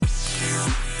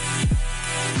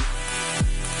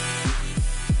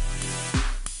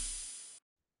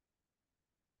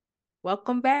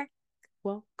Welcome back.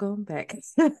 Welcome back.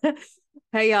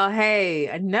 Hey y'all, hey,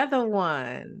 another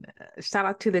one. Shout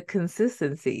out to the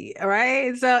consistency. All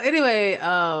right. So anyway,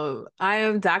 I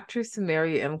am Dr.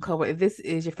 Samaria M. Cobra. If this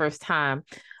is your first time,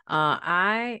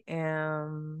 I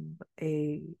am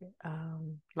a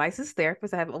licensed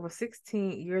therapist. I have over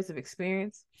 16 years of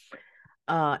experience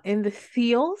in the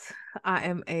field. I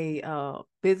am a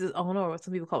business owner, or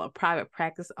some people call it a private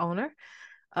practice owner.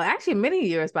 Actually many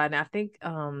years by now.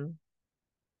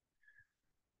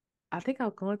 I think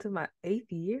I'm going to my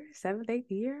eighth year, seventh,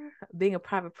 eighth year, being a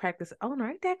private practice owner.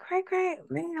 Ain't that great?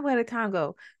 Man, where did time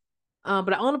go?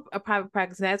 But I own a private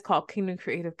practice, and that's called Kingdom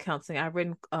Creative Counseling. I've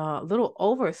written a little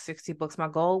over 60 books. My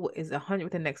goal is 100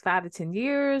 within the next 5 to 10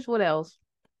 years. What else?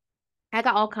 I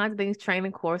got all kinds of things,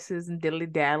 training courses and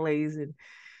diddly dallies and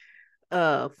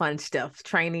fun stuff,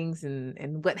 trainings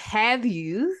and what have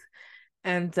you.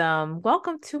 And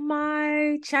welcome to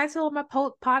my channel, my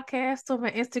podcast, or my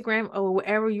Instagram, or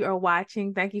wherever you are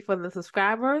watching. Thank you for the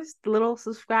subscribers, the little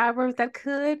subscribers that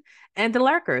could, and the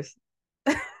lurkers.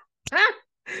 All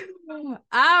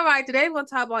right, today we're going to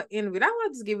talk about envy. I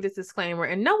want to just give you this disclaimer,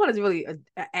 and no one has really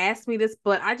asked me this,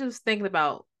 but I just thinking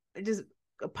about it just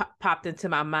popped into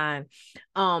my mind.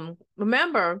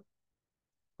 Remember,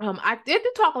 I did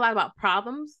talk a lot about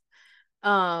problems,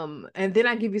 and then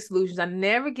I give you solutions. I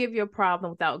never give you a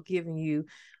problem without giving you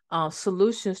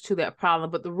solutions to that problem.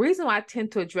 But the reason why I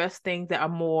tend to address things that are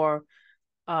more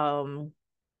like,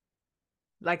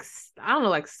 I don't know,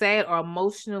 like sad or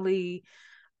emotionally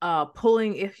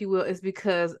pulling, if you will, is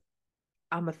because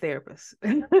I'm a therapist.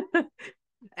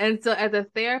 And so as a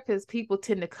therapist, people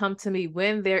tend to come to me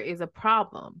when there is a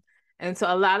problem. And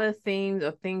so a lot of things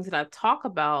or things that I talk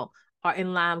about are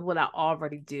in line with what I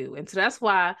already do. And so that's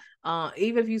why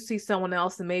even if you see someone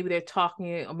else and maybe they're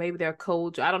talking, or maybe they're a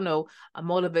coach, or I don't know, a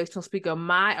motivational speaker,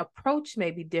 my approach may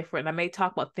be different. I may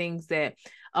talk about things that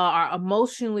are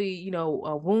emotionally,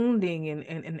 wounding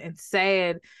and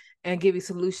sad, and give you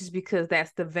solutions because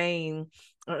that's the vein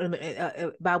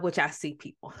by which I see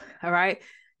people. All right.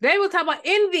 Today we'll talk about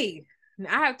envy.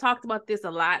 Now, I have talked about this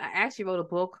a lot. I actually wrote a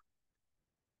book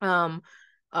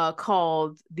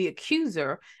called The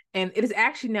Accuser, and it is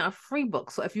actually now a free book.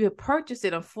 So if you have purchased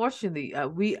it, unfortunately,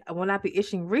 we will not be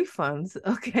issuing refunds,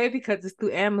 okay, because it's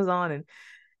through Amazon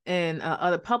and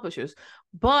other publishers.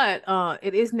 But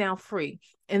it is now free,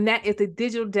 and that is the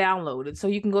digital download. And so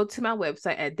you can go to my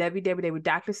website at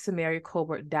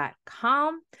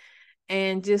www.drsamariacobra.com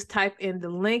and just type in the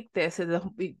link that says,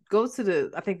 go to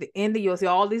the, I think the end, you'll see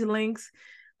all these links,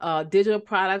 digital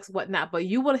products, whatnot, but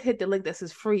you want to hit the link that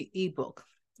says free ebook.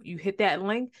 You hit that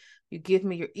link, you give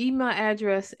me your email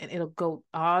address, and it'll go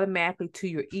automatically to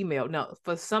your email. Now,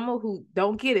 for someone who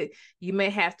don't get it, you may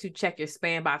have to check your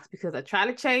spam box, because I try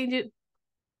to change it.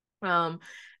 And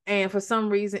for some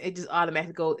reason, it just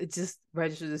automatically goes, it just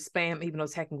registers as spam, even though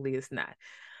technically it's not.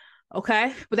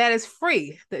 Okay, but that is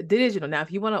free, the digital. Now,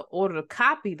 if you want to order the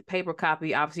copy, the paper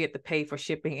copy, obviously you have to pay for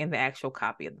shipping and the actual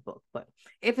copy of the book. But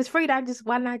if it's free,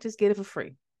 why not just get it for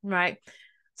free, right?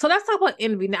 So let's talk about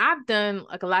envy. Now, I've done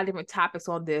like a lot of different topics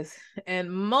on this,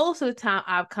 and most of the time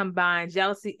I've combined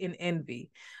jealousy and envy.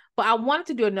 But I wanted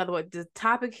to do another one. The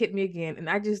topic hit me again, and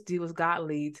I just do as God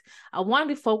leads. I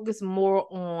wanted to focus more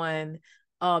on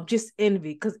just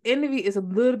envy, because envy is a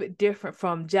little bit different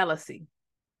from jealousy,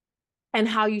 and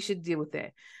how you should deal with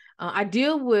that. I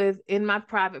deal with, in my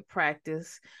private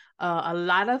practice, a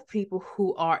lot of people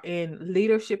who are in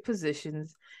leadership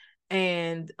positions,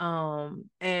 and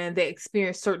they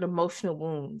experience certain emotional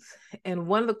wounds. And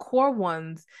one of the core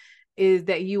ones is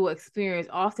that you will experience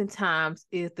oftentimes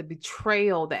is the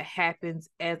betrayal that happens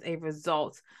as a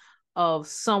result of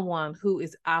someone who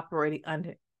is operating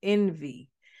under envy.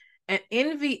 And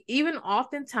envy, even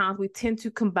oftentimes we tend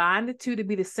to combine the two to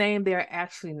be the same. They're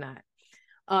actually not.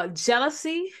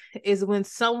 Jealousy is when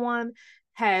someone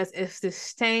has a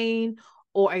disdain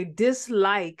or a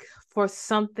dislike for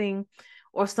something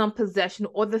or some possession,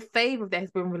 or the favor that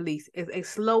has been released is a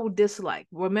slow dislike.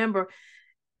 Remember,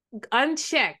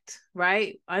 unchecked,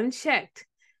 right? Unchecked.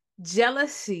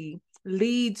 Jealousy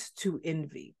leads to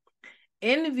envy.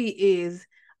 Envy is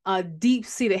a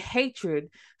deep-seated hatred.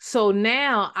 So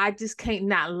now I just can't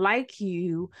not like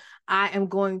you. I am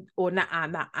going, or not,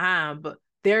 but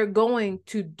they're going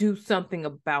to do something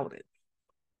about it.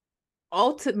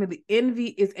 Ultimately, envy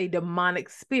is a demonic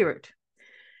spirit.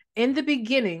 In the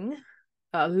beginning,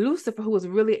 Lucifer, who was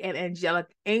really an angelic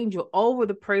angel over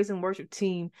the praise and worship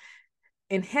team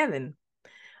in heaven,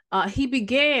 he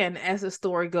began, as the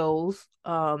story goes,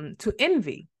 to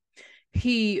envy.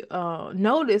 he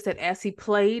noticed that as he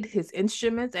played his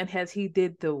instruments and as he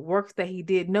did the work that he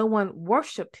did, no one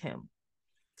worshiped him.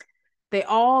 They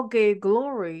all gave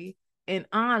glory and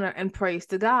honor and praise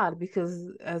to God,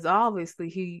 because as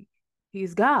obviously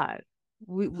he's God.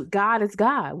 God is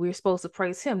God. We're supposed to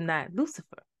praise him, not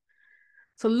Lucifer.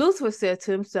 So Lucifer said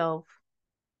to himself,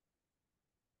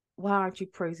 why aren't you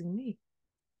praising me?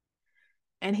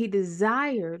 And he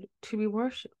desired to be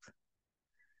worshipped.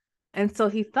 And so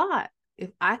he thought,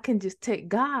 if I can just take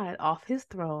God off his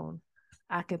throne,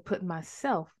 I can put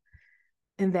myself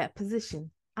in that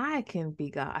position. I can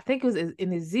be God. I think it was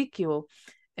in Ezekiel,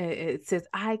 it says,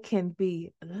 I can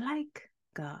be like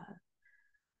God.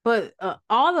 But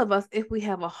all of us, if we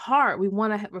have a heart, we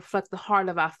want to reflect the heart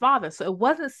of our Father. So it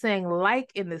wasn't saying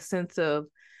like in the sense of,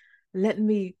 let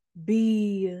me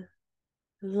be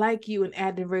like you in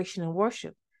adoration and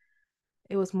worship.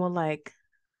 It was more like,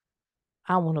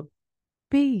 I want to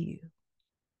be you.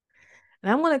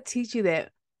 And I'm going to teach you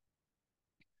that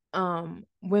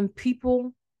when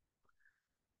people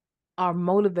are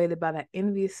motivated by that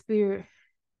envious spirit,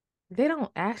 they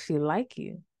don't actually like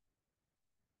you.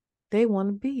 They want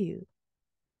to be you.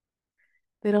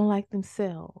 They don't like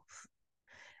themselves.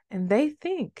 And they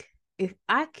think, if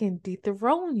I can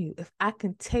dethrone you, if I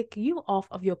can take you off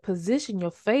of your position,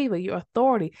 your favor, your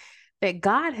authority that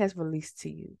God has released to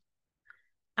you,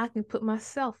 I can put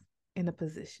myself in a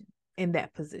position, in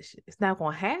that position. It's not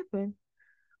going to happen,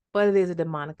 but it is a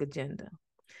demonic agenda.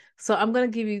 So I'm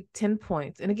going to give you 10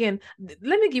 points. And again,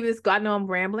 let me give you this. God, I know I'm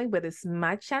rambling, but it's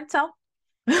my channel.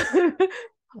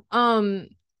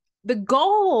 The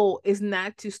goal is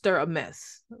not to stir a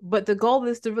mess, but the goal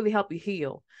is to really help you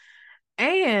heal.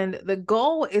 And the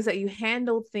goal is that you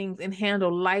handle things and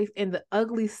handle life and the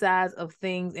ugly sides of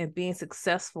things and being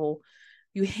successful.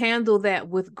 You handle that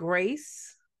with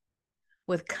grace,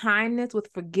 with kindness, with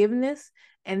forgiveness,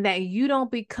 and that you don't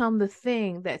become the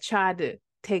thing that tried to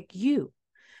take you.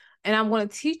 And I'm going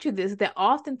to teach you this, that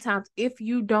oftentimes if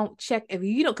you don't check, if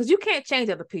you don't, because you can't change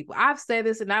other people. I've said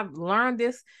this and I've learned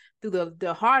this through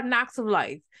the hard knocks of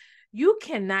life. You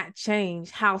cannot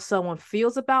change how someone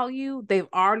feels about you. They've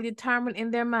already determined in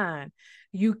their mind.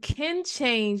 You can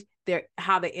change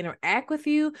how they interact with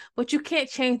you, but you can't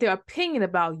change their opinion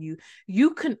about you.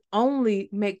 You can only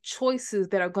make choices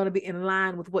that are going to be in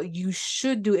line with what you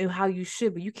should do and how you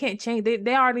should be. You can't change. They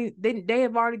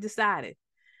have already decided.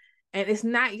 And it's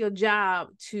not your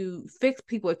job to fix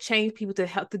people or change people to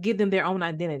help to give them their own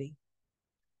identity.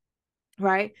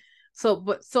 Right?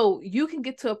 So you can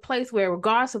get to a place where,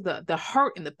 regardless of the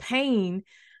hurt and the pain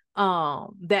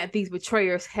that these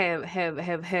betrayers have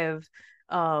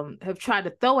tried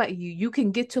to throw at you, you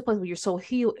can get to a place where you're so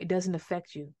healed it doesn't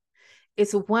affect you.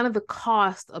 It's one of the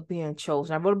costs of being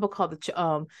chosen. I wrote a book called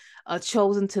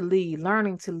Chosen to Lead,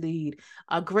 Learning to Lead,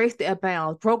 Grace that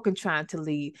Abounds, Broken Trying to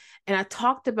Lead. And I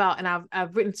talked about, and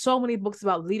I've written so many books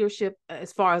about leadership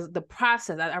as far as the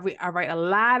process. I write a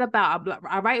lot about,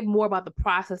 I write more about the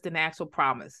process than the actual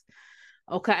promise.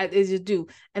 Okay, as you do.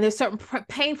 And there's certain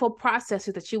painful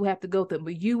processes that you have to go through,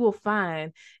 but you will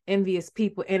find envious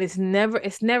people. And it's never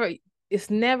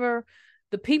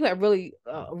the people that really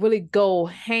go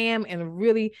ham and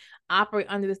really operate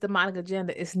under this demonic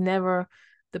agenda. It's never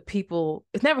the people.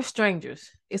 It's never strangers.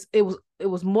 It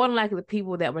was more than likely the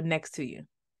people that were next to you.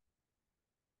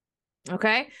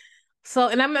 Okay, so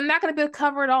and I'm not going to be able to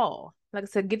cover it all. Like I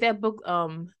said, get that book,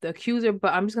 The Accuser.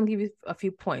 But I'm just going to give you a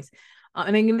few points.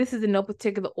 And again, this is in no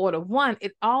particular order. One,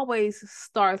 it always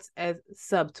starts as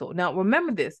subtle. Now,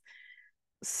 remember this.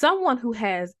 Someone who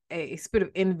has a spirit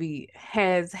of envy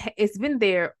it's been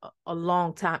there a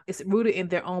long time. It's rooted in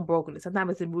their own brokenness.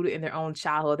 Sometimes it's rooted in their own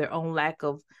childhood, their own lack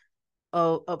of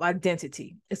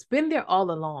identity. It's been there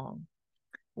all along.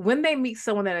 When they meet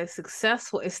someone that is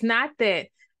successful, it's not that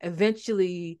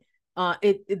eventually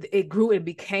it grew and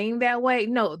became that way.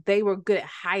 No, they were good at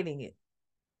hiding it.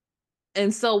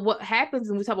 And so what happens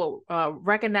when we talk about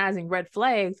recognizing red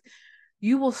flags,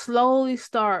 you will slowly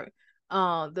start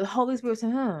the Holy Spirit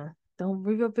saying, don't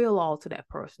reveal all to that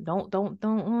person. Don't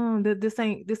this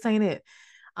ain't it.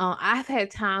 I've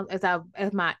had times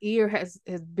as my ear has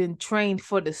been trained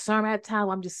for discernment. At times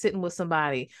I'm just sitting with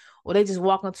somebody, or they just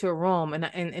walk into a room,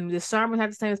 and discernment not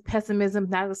the same as pessimism,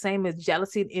 not the same as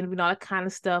jealousy and envy and all that kind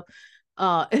of stuff.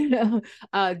 Or because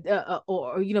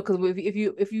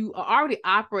if you are already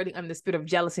operating under the spirit of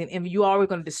jealousy and envy, you're already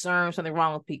going to discern something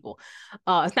wrong with people.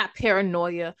 It's not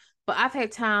paranoia, but I've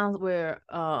had times where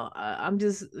I'm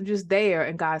just there,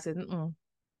 and God said,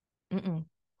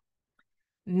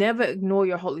 never ignore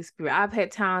your Holy Spirit. I've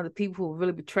had times that people who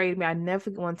really betrayed me. I never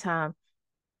forget one time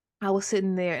I was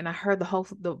sitting there and I heard the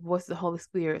voice of the Holy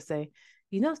Spirit say,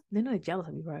 they're not jealous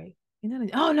of me, right?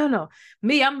 Oh no, no.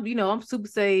 Me, I'm super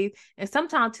saved. And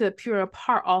sometimes to the pure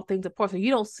apart, all things apart. So you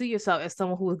don't see yourself as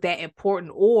someone who is that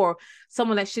important or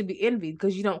someone that should be envied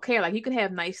because you don't care. Like you can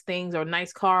have nice things or a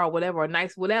nice car or whatever, or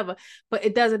nice whatever, but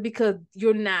it doesn't because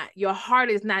your heart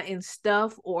is not in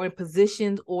stuff or in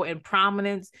positions or in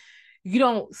prominence. You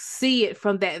don't see it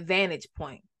from that vantage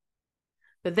point,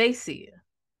 but they see it.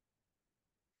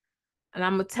 And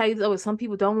I'm gonna tell you though, some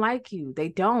people don't like you. They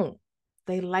don't.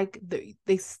 They like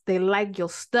your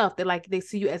stuff. They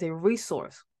see you as a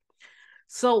resource.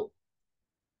 So,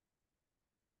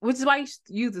 which is why you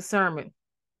use discernment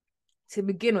to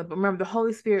begin with. But remember, the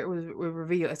Holy Spirit will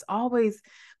reveal. It's always,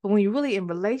 but when you're really in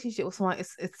relationship with someone,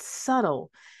 it's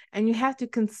subtle, and you have to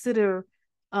consider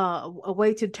a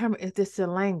way to determine if this is a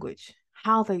language,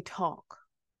 how they talk.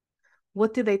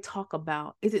 What do they talk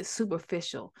about? Is it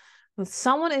superficial? When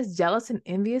someone is jealous and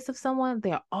envious of someone,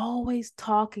 they're always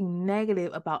talking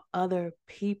negative about other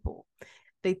people.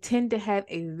 They tend to have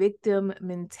a victim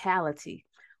mentality.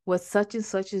 What such and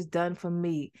such is done for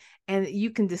me. And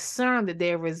you can discern that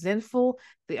they're resentful,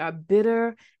 they are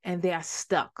bitter, and they are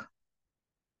stuck.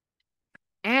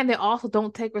 And they also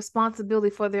don't take responsibility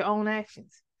for their own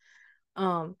actions.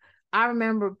 Um, I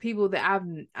remember people that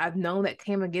I've known that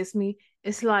came against me.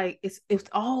 It's like it's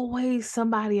always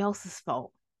somebody else's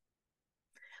fault.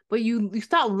 But you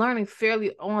start learning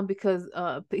fairly on because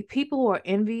people who are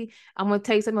envy, I'm gonna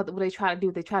tell you something about what they try to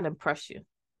do. They try to impress you,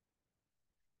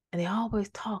 and they're always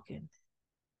talking.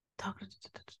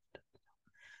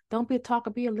 Don't be a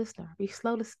talker, be a listener. Be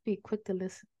slow to speak, quick to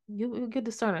listen. You get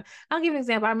discerning. I'll give you an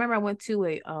example. I remember I went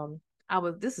to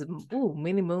this is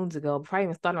many moons ago. Before I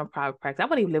even started my private practice, I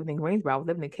wasn't even living in Greensboro. I was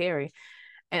living in Cary,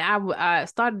 and I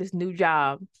started this new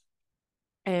job,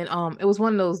 and it was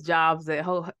one of those jobs that it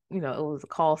was a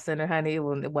call center, honey. It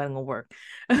wasn't gonna work.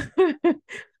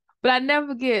 But I never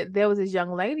forget there was this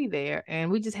young lady there,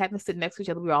 and we just happened to sit next to each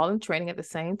other. We were all in training at the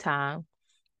same time,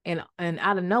 and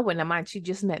out of nowhere, now mind, she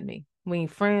just met me. We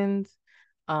ain't friends.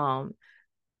 Um,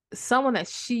 Someone that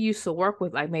she used to work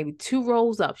with, like maybe two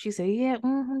rows up. She said, "Yeah,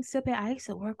 I used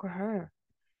to work with her."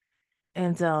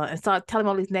 And started telling me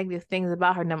all these negative things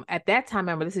about her. Now, at that time,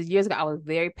 remember, this is years ago, I was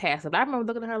very passive. I remember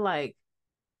looking at her like,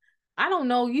 I don't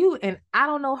know you and I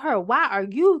don't know her. Why are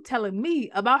you telling me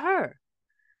about her?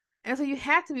 And so you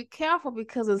have to be careful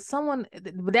because of someone,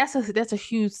 but that's a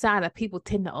huge sign that people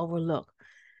tend to overlook.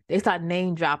 They start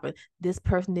name dropping. This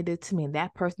person did it to me, and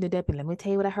that person did that. But let me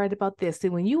tell you what I heard about this. See,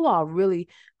 when you are really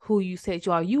who you say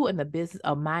you are in the business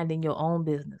of minding your own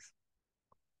business.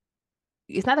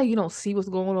 It's not that you don't see what's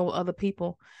going on with other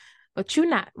people, but you're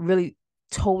not really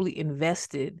totally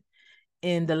invested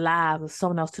in the lives of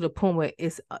someone else to the point where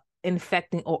it's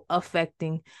infecting or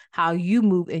affecting how you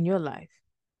move in your life.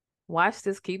 Watch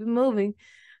this, keep it moving.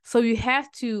 So you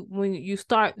have to, when you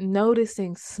start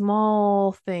noticing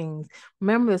small things,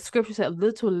 remember the scripture said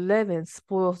little leaven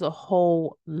spoils the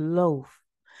whole loaf.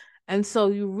 And so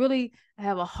you really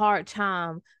have a hard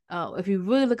time if you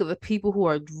really look at the people who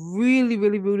are really,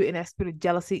 really rooted in that spirit of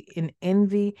jealousy and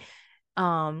envy.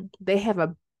 They have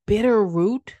a bitter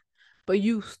root, but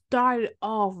you started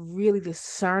off really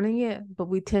discerning it, but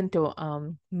we tend to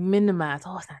minimize.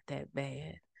 Oh, it's not that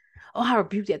bad. Oh, I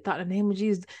rebuke that thought in the name of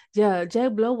Jesus. Yeah, J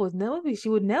Blow she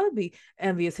would never be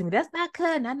envious of me. That's not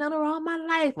cutting. I known her all my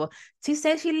life. Or she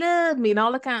said she loved me and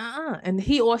all the kind and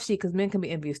he or she, because men can be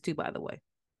envious too, by the way.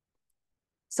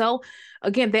 So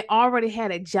again, they already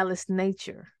had a jealous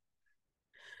nature.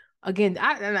 Again,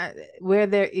 where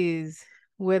there is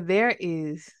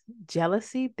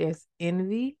jealousy, there's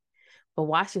envy. But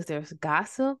watch this, there's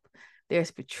gossip,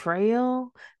 there's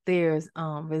betrayal, there's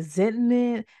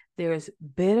resentment, there's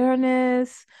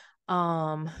bitterness,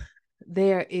 um,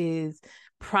 there is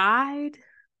pride.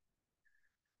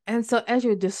 And so as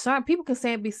you discern, people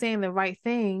can be saying the right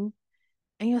thing,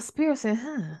 and your spirit saying,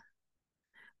 huh.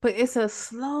 But it's a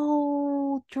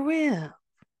slow drip.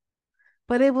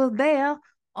 But it was there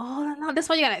all along. That's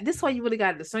why you really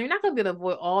got to discern. You're not gonna be able to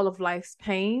avoid all of life's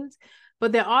pains,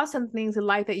 but there are some things in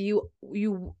life that you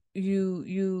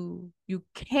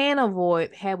can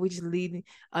avoid had we just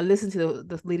listen to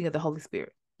the leading of the Holy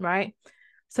Spirit, right?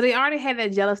 So they already had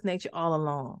that jealous nature all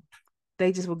along.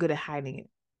 They just were good at hiding it.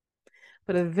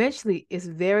 But eventually it's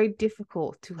very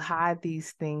difficult to hide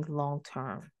these things long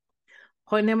term.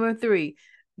 Point number 3.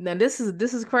 Now this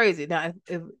is crazy. Now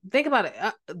if think about it,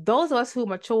 those of us who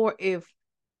mature, if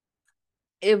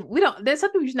if we don't, there's some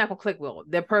people you're just not gonna click well.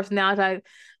 Their personality,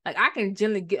 like I can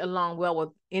generally get along well with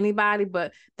anybody,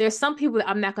 but there's some people that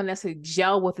I'm not gonna necessarily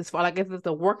gel with as far like if it's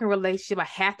a working relationship, I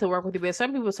have to work with you. But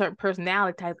some people, certain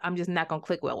personality types, I'm just not gonna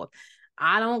click well with.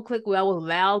 I don't click well with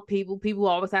loud people. People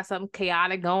always have something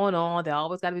chaotic going on. They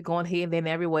always got to be going here and then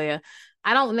everywhere.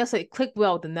 I don't necessarily click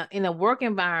well with them. In a work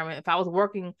environment. If I was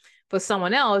working for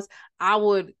someone else, I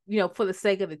would, for the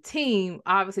sake of the team,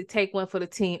 obviously take one for the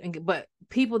team. But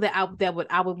people that I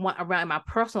would want around in my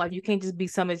personal life, you can't just be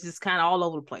someone that's just kind of all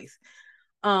over the place.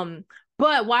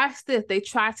 But watch this. They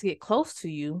try to get close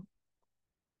to you.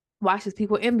 Watch this.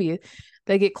 People envious.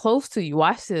 They get close to you.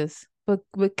 Watch this. But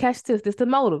catch this. This is the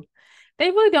motive. They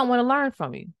really don't want to learn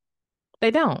from you. They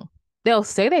don't. They'll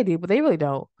say they do, but they really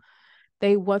don't.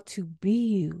 They want to be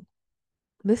you.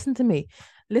 Listen to me.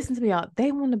 Listen to me, y'all.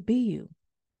 They want to be you.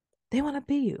 They want to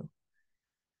be you.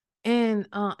 And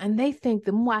they think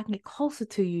the more I can get closer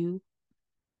to you,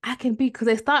 I can be, because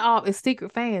they start off as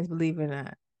secret fans, believe it or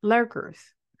not, lurkers.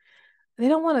 They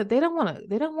don't want to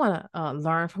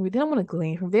learn from you. They don't want to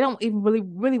glean from you. They don't even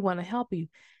really want to help you.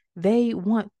 They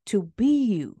want to be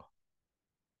you.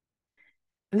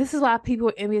 And this is why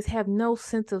people envious have no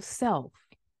sense of self.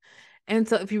 And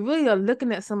so if you really are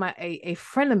looking at somebody, a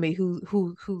friend of me who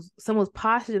someone's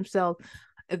postured themselves,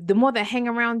 the more they hang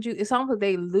around you, it's almost like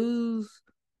they lose.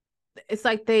 It's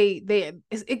like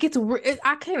it gets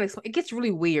I can't explain. It gets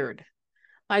really weird.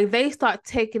 Like they start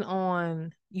taking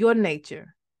on your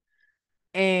nature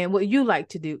and what you like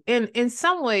to do. And in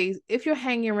some ways, if you're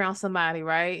hanging around somebody,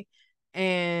 right,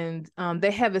 and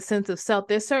they have a sense of self,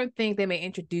 there's certain things they may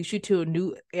introduce you to a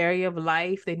new area of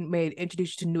life. They may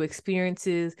introduce you to new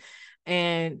experiences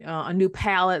and a new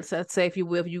palette. So let's say, if you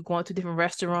will, if you're going to different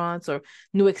restaurants or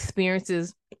new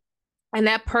experiences, and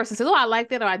that person says, "Oh, I like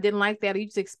that," or "I didn't like that," or you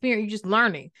you're just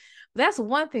learning. That's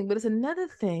one thing, but it's another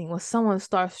thing when someone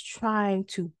starts trying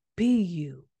to be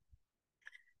you.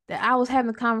 That I was having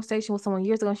a conversation with someone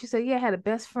years ago, and she said, "Yeah, I had a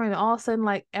best friend, and all of a sudden,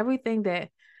 like everything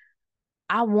that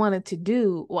I wanted to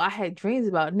do or I had dreams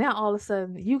about, now all of a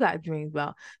sudden you got dreams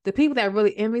about." The people that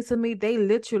really envious of me, they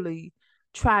literally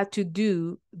try to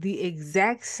do the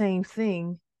exact same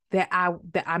thing that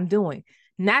I'm doing.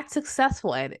 Not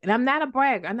successful at it. And I'm not a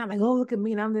bragger. I'm not like, "Oh, look at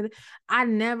me." And I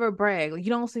never brag. Like, you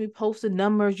don't see me posting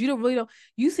numbers.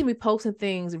 You see me posting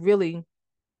things really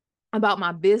about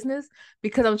my business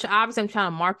because obviously I'm trying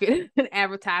to market and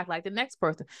advertise like the next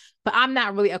person, but I'm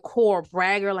not really a core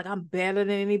bragger. Like I'm better than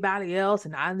anybody else.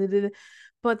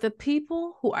 But the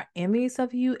people who are envious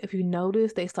of you, if you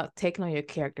notice, they start taking on your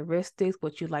characteristics,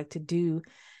 what you like to do,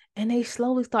 and they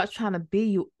slowly start trying to be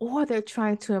you, or they're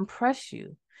trying to impress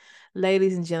you.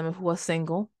 Ladies and gentlemen who are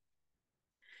single,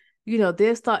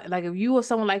 this thought, like if you are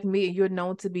someone like me and you're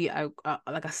known to be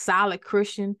like a solid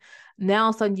Christian, now all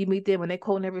of a sudden you meet them and they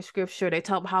quote every scripture, they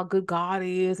talk about how good God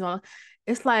is, and all,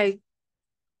 it's like,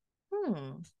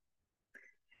 hmm,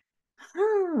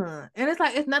 and it's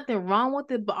like it's nothing wrong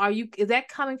with it, but is that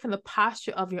coming from the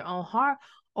posture of your own heart,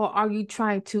 or are you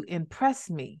trying to impress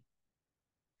me?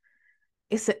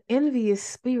 It's an envious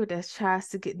spirit that tries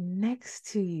to get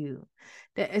next to you.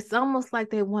 That it's almost like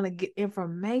they want to get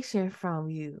information from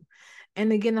you.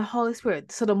 And again, the Holy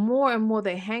Spirit. So the more and more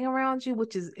they hang around you,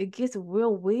 it gets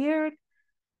real weird.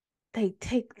 They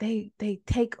take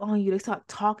on you. They start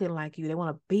talking like you. They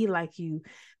want to be like you.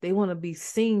 They want to be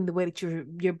seen the way that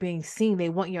you're being seen. They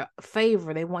want your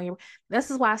favor. They want your.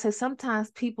 This is why I say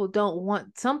sometimes people don't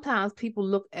want. Sometimes people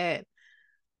look at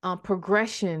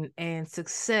progression and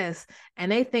success,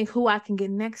 and they think who I can get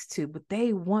next to, but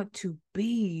they want to be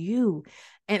you.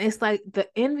 And it's like the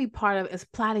envy part of it is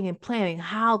plotting and planning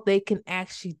how they can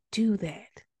actually do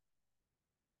that.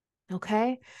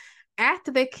 Okay.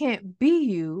 After they can't be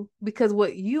you, because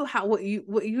what you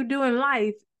do in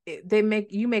life,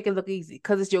 you make it look easy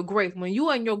because it's your grace. When you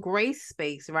are in your grace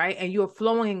space, right, and you're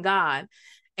flowing in God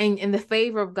and in the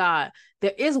favor of God,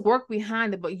 there is work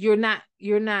behind it, but you're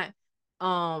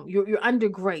under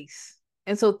grace.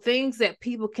 And so things that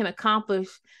people can accomplish,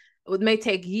 it may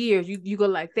take years, you go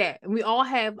like that. And we all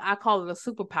have, I call it a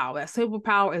superpower. That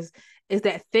superpower is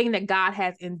that thing that God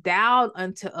has endowed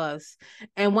unto us.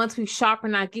 And once we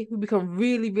sharpen our gift, we become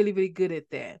really, really, really good at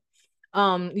that.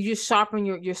 You just sharpen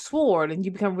your sword and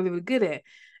you become really, really good at it.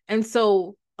 And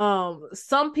so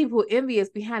some people envious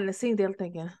behind the scenes, they're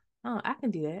thinking, "Oh, I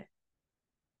can do that.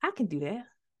 I can do that.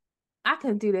 I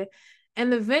can do that."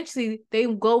 And eventually they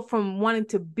go from wanting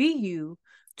to be you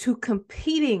to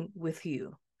competing with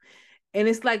you. And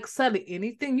it's like suddenly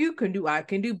anything you can do, I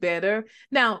can do better.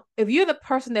 Now, if you're the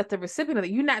person that's the recipient of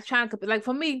it, you're not trying to compete. Like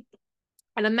for me,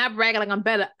 And I'm not bragging like I'm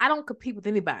better. I don't compete with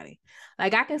anybody.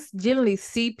 Like I can generally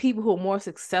see people who are more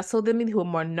successful than me, who are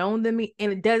more known than me,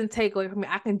 and it doesn't take away from me.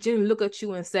 I can generally look at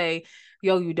you and say,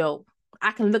 yo, you dope.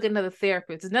 I can look at another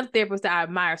therapist. There's another therapist that I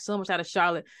admire so much out of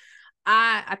Charlotte.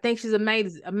 I think she's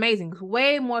amazing,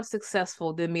 way more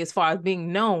successful than me as far as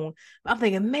being known. I'm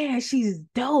thinking, man, she's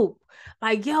dope.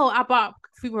 Like, yo, I bought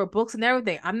a few of her books and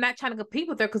everything. I'm not trying to compete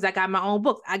with her because I got my own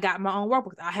books. I got my own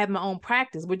workbooks. I have my own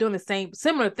practice. We're doing the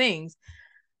similar things.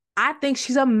 I think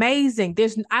she's amazing.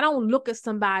 I don't look at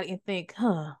somebody and think,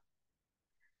 hmm.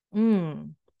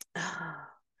 I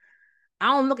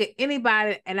don't look at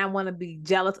anybody and I want to be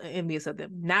jealous or envious of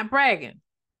them. Not bragging.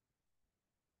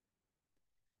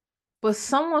 But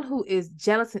someone who is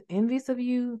jealous and envious of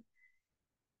you,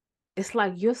 it's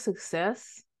like your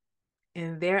success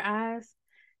in their eyes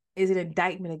is an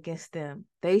indictment against them.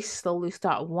 They slowly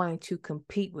start wanting to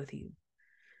compete with you.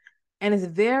 And it's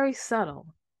very subtle.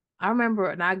 I remember,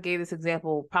 and I gave this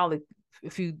example probably a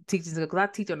few teachers ago, because I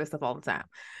teach on this stuff all the time.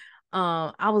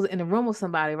 I was in a room with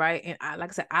somebody, right? And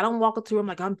like I said, I don't walk into a room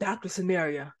like I'm Dr.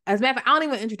 Samaria. As a matter of fact, I don't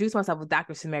even introduce myself with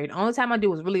Dr. Samaria. The only time I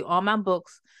do is really on my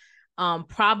books.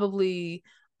 Probably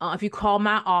if you call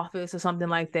my office or something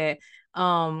like that.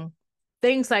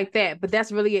 Things like that. But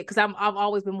that's really it. Because I've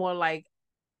always been more like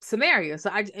Samaria. So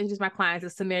I introduce my clients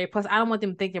as Samaria. Plus, I don't want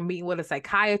them to think they're meeting with a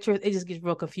psychiatrist. It just gets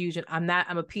real confusion. I'm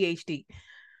a PhD.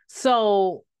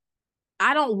 So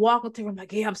I don't walk into them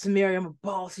like, yeah, I'm Samaria, I'm a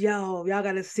boss. Yo, y'all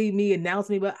gotta see me, announce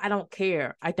me, but I don't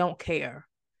care. I don't care.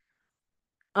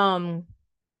 Um,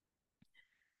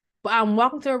 but I'm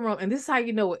walking to a room, and this is how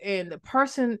you know, and the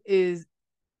person is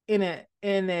in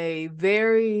a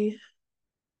very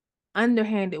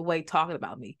underhanded way talking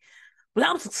about me. But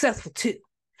I'm successful too.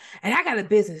 And I got a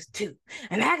business too.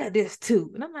 And I got this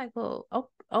too. And I'm like, oh,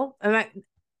 and like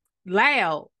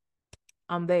loud,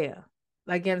 I'm there.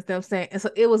 Like, you understand what I'm saying? And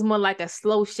so it was more like a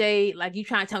slow shade, like you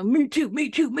trying to tell me, me too, me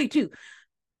too, me too.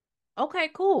 Okay,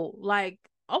 cool. Like,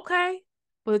 okay.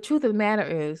 But the truth of the matter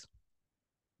is,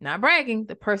 not bragging,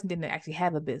 the person didn't actually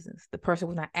have a business. The person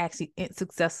was not actually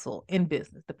successful in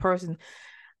business. The person,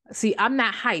 see, I'm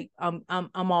not hype. I'm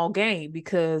all game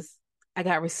because I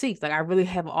got receipts. Like I really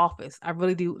have an office. I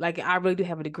really do. Like I really do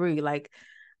have a degree. Like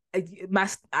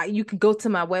you can go to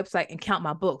my website and count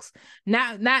my books.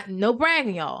 Not no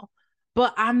bragging, y'all.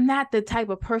 But I'm not the type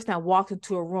of person that walks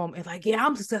into a room and like, yeah,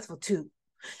 I'm successful too,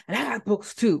 and I got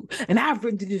books too, and I've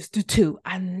written this too.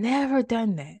 I've never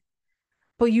done that.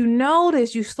 But you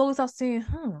notice, you slowly start saying,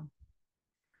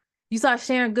 you start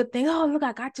sharing good things. Oh, look,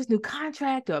 I got this new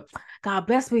contract, or God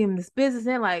bless me in this business.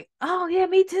 And like, oh yeah,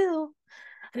 me too.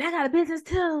 And I got a business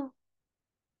too.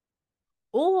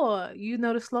 Or you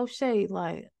know the slow shade,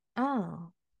 like, oh,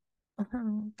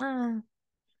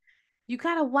 you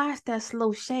gotta watch that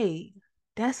slow shade.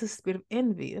 That's a spirit of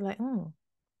envy. You're like,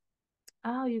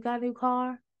 oh, you got a new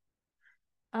car?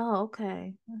 Oh,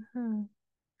 okay.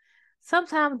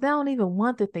 Sometimes they don't even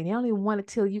want the thing. They don't even want it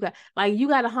till you got like you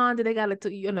got a Honda, they got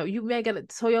a you may get a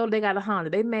Toyota, they got a Honda.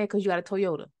 They mad because you got a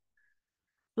Toyota.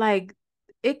 Like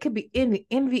it could be envy.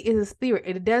 Envy is a spirit.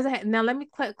 It doesn't have, now let me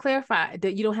clarify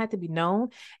that you don't have to be known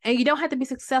and you don't have to be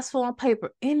successful on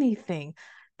paper. Anything.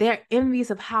 They're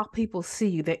envious of how people see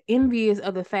you. They're envious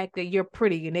of the fact that you're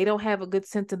pretty and they don't have a good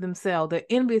sense of themselves. They're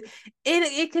envious.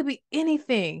 It could be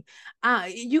anything.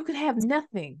 You could have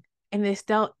nothing and they're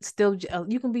still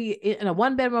you can be in a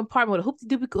one bedroom apartment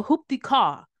with a hoopty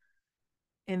car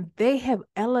and they have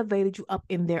elevated you up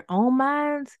in their own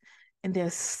minds and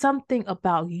there's something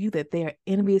about you that they are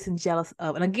envious and jealous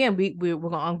of. And again, we're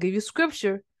going to give you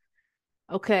scripture,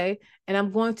 okay? And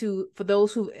I'm going to, for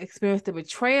those who experienced the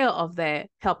betrayal of that,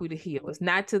 help you to heal. It's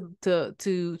not to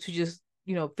just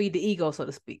feed the ego, so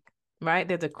to speak, right?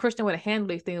 There's a Christian way to handle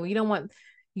these things. You don't want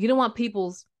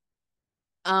people's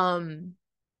hidden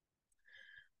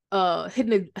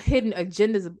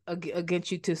agendas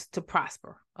against you to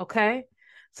prosper, okay?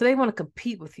 So they want to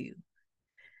compete with you.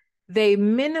 They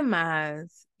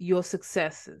minimize your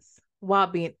successes while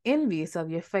being envious of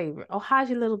your favorite. Oh, how's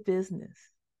your little business?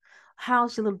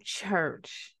 How's your little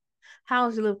church?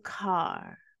 How's your little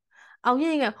car? Oh, you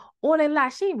ain't got, or they lie,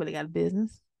 she ain't really got a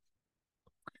business.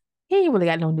 He ain't really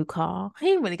got no new car.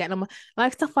 He ain't really got no,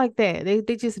 like stuff like that.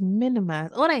 They just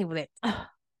minimize. Oh, they ain't really, girl,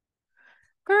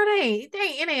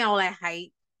 it ain't all that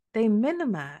hype. They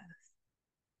minimize.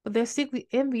 But they're secretly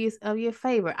envious of your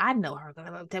favorite. I know her.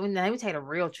 Let me tell you the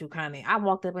real true Connie. I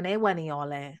walked up and they wasn't all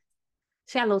that.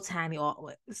 She got a little tiny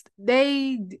artwork.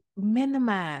 They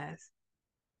minimize.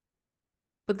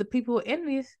 But the people who are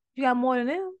envious, you got more than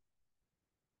them.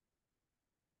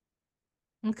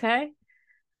 Okay?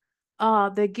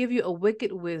 They give you a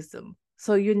wicked wisdom.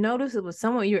 So you notice it was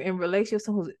someone you're in relationship,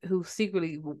 someone who's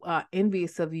secretly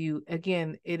envious of you.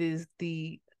 Again, it is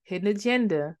the hidden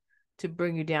agenda to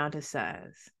bring you down to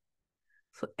size.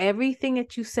 So everything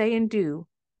that you say and do,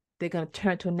 they're gonna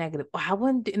turn to a negative. Oh, I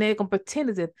wouldn't, and they're gonna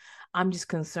pretend as if I'm just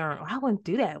concerned. Oh, I wouldn't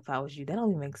do that if I was you. That don't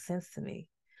even make sense to me.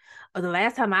 Or the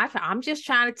last time I tried, I'm just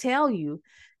trying to tell you,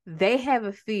 they have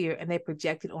a fear and they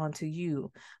project it onto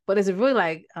you. But it's really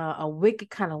like a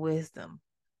wicked kind of wisdom.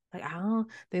 Like, I don't,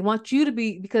 they want you to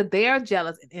be, because they are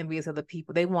jealous and envious of the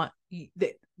people. They want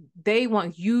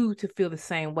you to feel the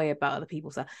same way about other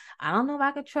people. So I don't know if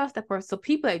I can trust that person. So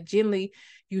people that generally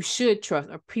you should trust,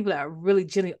 or people that really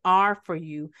generally are for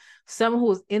you. Someone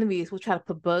who is envious will try to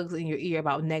put bugs in your ear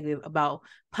about negative, about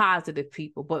positive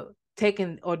people, but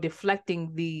taking or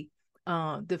deflecting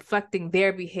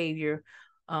their behavior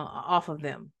off of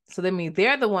them. So that means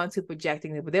they're the ones who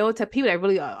projecting it, but they will tell people that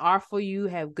really are for you,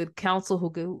 have good counsel, who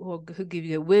give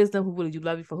you wisdom, who really do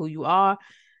love you for who you are.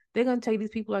 They're going to tell you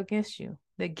these people are against you.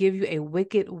 They give you a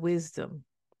wicked wisdom,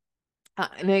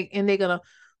 and they're going to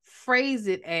phrase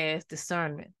it as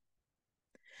discernment.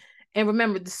 And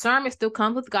remember, discernment still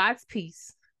comes with God's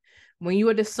peace. When you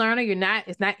are a discerner,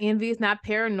 it's not envy, it's not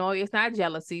paranoia, it's not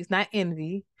jealousy, it's not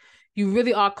envy. You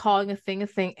really are calling a thing a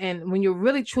thing. And when you're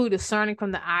really truly discerning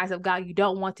from the eyes of God, you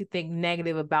don't want to think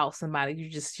negative about somebody.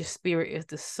 Your spirit is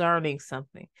discerning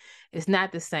something. It's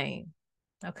not the same.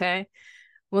 Okay.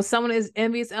 When someone is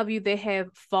envious of you, they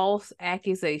have false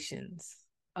accusations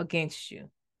against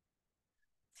you.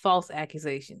 False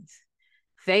accusations.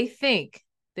 They think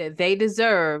that they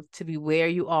deserve to be where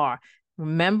you are.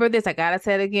 Remember this, I gotta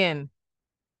say it again.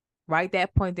 Write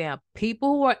that point down.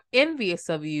 People who are envious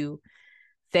of you,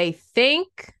 they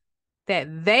think that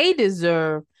they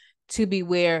deserve to be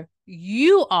where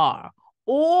you are,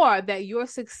 or that your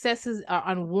successes are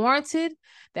unwarranted,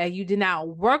 that you did not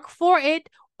work for it,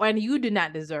 and you did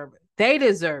not deserve it. They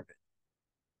deserve it.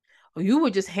 Or you were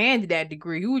just handed that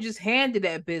degree. You were just handed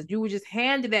that business. You were just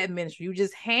handed that ministry. You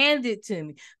just handed it to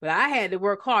me. But I had to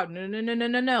work hard.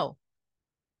 No.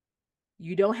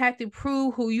 You don't have to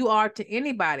prove who you are to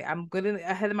anybody. I'm getting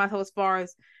ahead of myself as far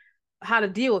as how to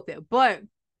deal with it. But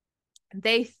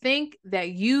they think that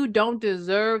you don't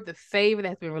deserve the favor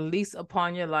that's been released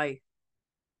upon your life.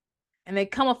 And they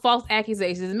come with false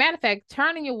accusations. As a matter of fact,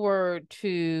 turning your word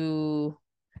to,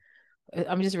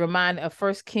 I'm just reminded of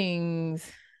First Kings.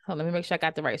 Hold on, let me make sure I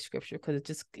got the right scripture, because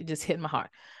it just hit my heart.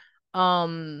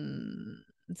 Am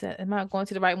I going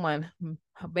to the right one?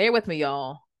 Bear with me,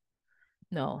 y'all.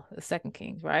 No, the Second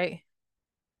Kings, right?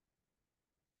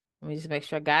 Let me just make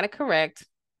sure I got it correct.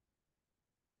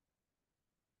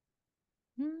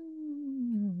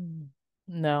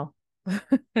 No. I'm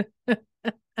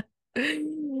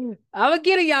gonna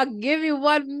get it, y'all. Give me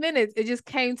 1 minute. It just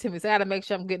came to me, so I gotta make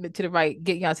sure I'm getting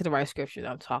y'all to the right scripture that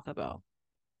I'm talking about.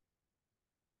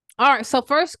 All right, so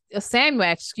first Samuel,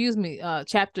 excuse me,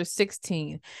 chapter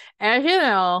 16. As you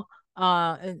know,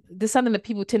 this is something that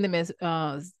people tend to miss.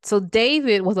 So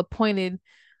David was appointed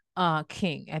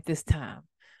king at this time.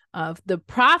 The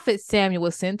prophet Samuel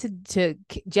was sent to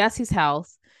Jesse's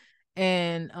house,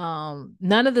 and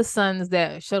none of the sons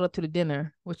that showed up to the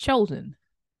dinner were chosen.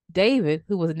 David,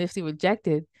 who was initially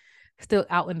rejected, still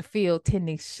out in the field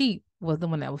tending sheep, was the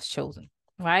one that was chosen,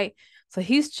 right? So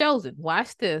he's chosen.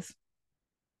 Watch this.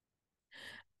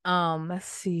 Let's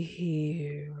see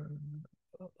here.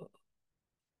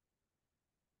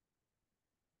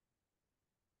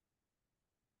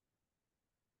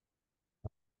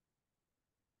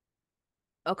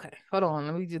 Okay, hold on.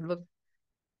 Let me just look.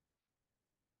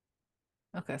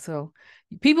 Okay, so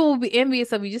people will be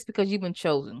envious of you just because you've been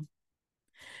chosen.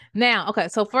 Now, okay,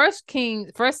 so First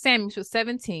Samuel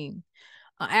 17.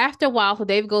 After a while, so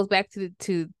David goes back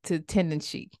to tending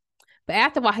sheep. But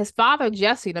after a while, his father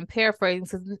Jesse, and I'm paraphrasing,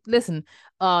 says, "Listen,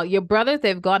 your brothers,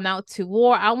 they've gone out to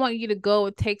war. I want you to go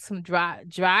and take some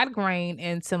dried grain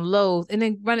and some loaves, and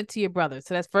then run it to your brothers."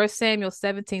 So that's First Samuel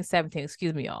 17:17.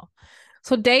 Excuse me, y'all.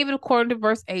 So David, according to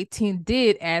verse 18,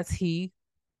 did as he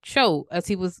chose, as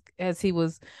he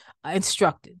was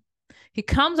instructed. He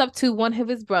comes up to one of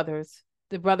his brothers.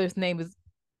 The brother's name is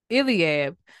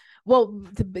Eliab. Well,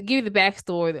 to give you the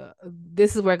backstory,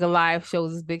 this is where Goliath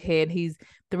shows his big head. He's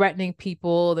threatening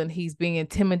people, and he's being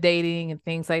intimidating and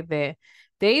things like that.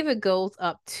 David goes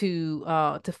up to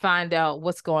find out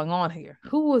what's going on here.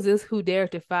 Who was this who dared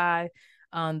defy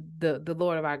the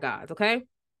Lord of our gods? Okay.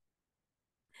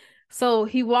 So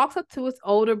he walks up to his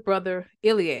older brother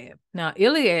Eliab. Now,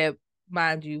 Eliab,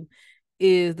 mind you,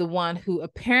 is the one who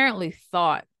apparently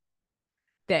thought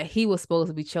that he was supposed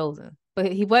to be chosen.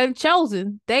 But he wasn't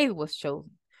chosen. David was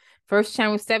chosen. First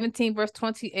Samuel 17, verse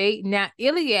 28. Now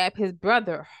Eliab, his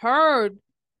brother, heard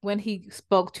when he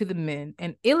spoke to the men,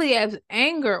 and Eliab's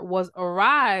anger was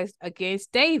aroused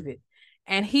against David.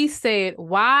 And he said,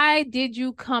 why did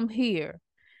you come here?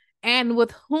 And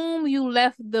with whom you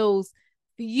left those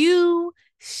few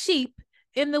sheep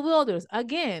in the wilderness?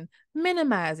 Again,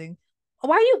 minimizing.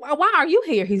 Why are you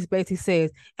here? He basically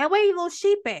says. And where your little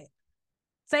sheep at?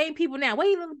 Same people now. Where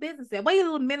your little business at? Where your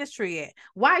little ministry at?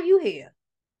 Why are you here?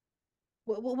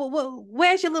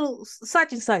 Where's your little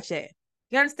such and such at?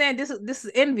 You understand? This is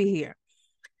envy here.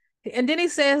 And then he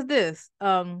says this.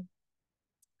 So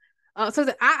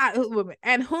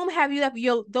and whom have you left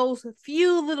those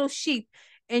few little sheep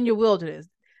in your wilderness?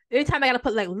 Anytime I gotta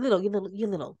put like little, you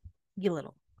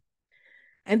little.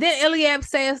 And then Eliab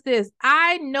says this: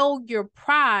 I know your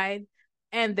pride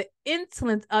and the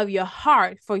insolence of your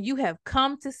heart, for you have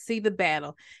come to see the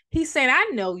battle. He's saying,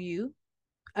 I know you.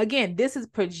 Again, this is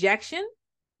projection.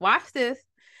 Watch this.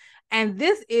 And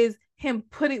this is him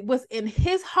putting what's in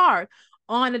his heart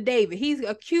on to David. He's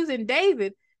accusing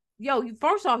David. Yo,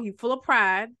 first off, you full of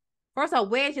pride. First off,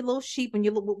 where's your little sheep and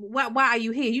why are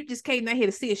you here? You just came down here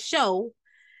to see a show.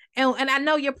 And I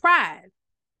know your pride.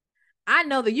 I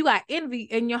know that you got envy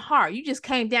in your heart. You just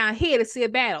came down here to see a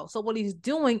battle. So what he's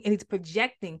doing is he's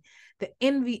projecting the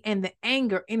envy and the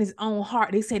anger in his own heart.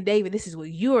 And he's saying, David, this is what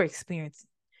you're experiencing.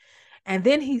 And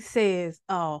then he says,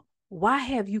 oh, why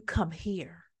have you come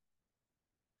here?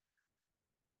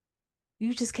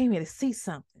 You just came here to see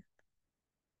something.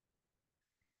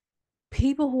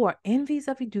 People who are envious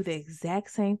of you do the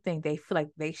exact same thing. They feel like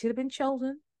they should have been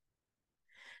chosen.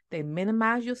 They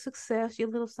minimize your success, your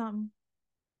little something.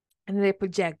 And then they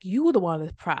project you the one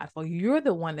that's prideful. You're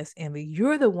the one that's envy.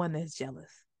 You're the one that's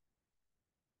jealous.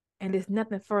 And there's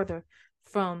nothing further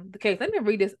from the case. Let me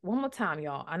read this one more time,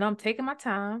 y'all. I know I'm taking my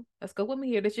time. Let's go with me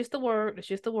here. That's just the word. That's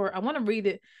just the word. I want to read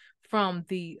it from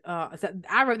the,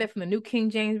 I read that from the New King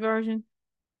James Version.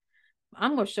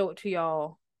 I'm going to show it to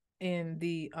y'all in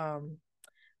the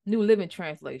New Living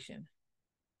Translation.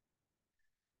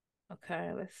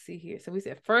 Okay, let's see here. So we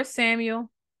said 1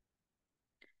 Samuel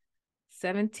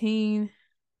 17,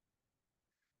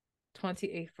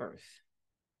 28th verse.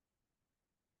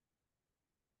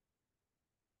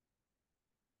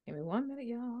 Give me 1 minute,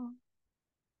 y'all.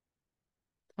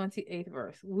 28th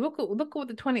verse. Look what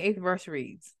the 28th verse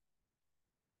reads.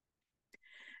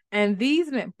 And these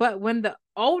men, but when the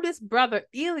oldest brother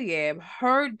Eliab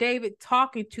heard David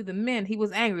talking to the men, he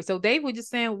was angry. So David was just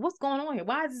saying, what's going on here?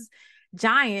 Why is this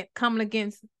giant coming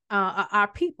against our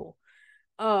people?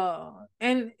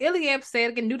 And Eliab said,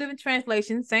 again, New Living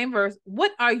Translation, same verse,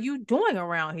 what are you doing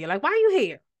around here? Like, why are you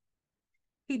here?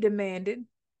 He demanded.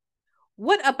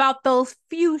 What about those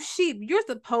few sheep you're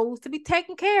supposed to be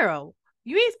taking care of?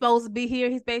 You ain't supposed to be here,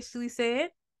 he's basically said.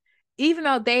 Even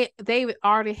though David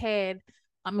already had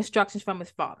instructions from his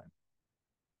father.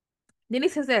 Then he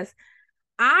says this,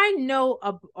 I know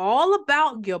all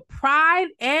about your pride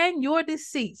and your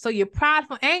deceit. So your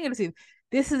prideful anger, deceit.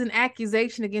 This is an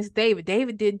accusation against David.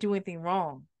 David didn't do anything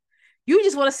wrong. You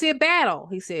just want to see a battle,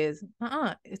 he says.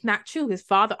 It's not true. His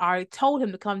father already told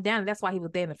him to come down, and that's why he was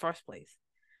there in the first place.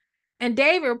 And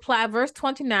David replied, verse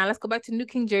 29, let's go back to New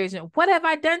King James. What have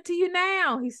I done to you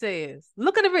now? He says.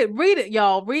 Look at it. Read it,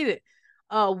 y'all. Read it.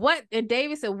 And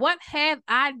David said, what have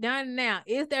I done now?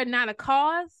 Is there not a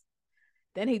cause?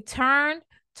 Then he turned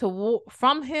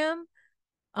from him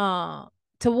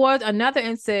towards another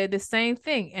and said the same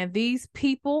thing. And these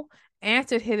people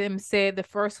answered him and said the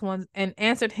first ones and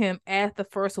answered him as the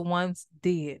first ones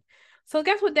did. So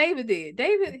guess what David did?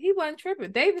 David, he wasn't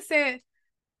tripping. David said,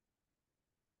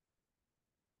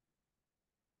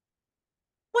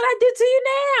 what I did to you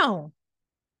now?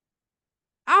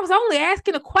 I was only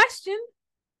asking a question.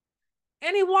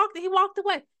 And he walked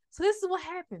away. So this is what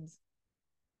happens.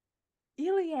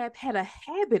 Eliab had a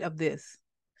habit of this.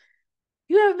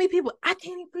 You ever meet people, I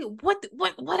can't even believe what do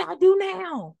I do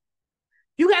now?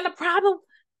 You got a problem?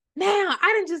 Now,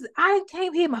 I didn't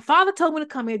came here. My father told me to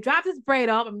come here, drop this bread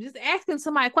off. I'm just asking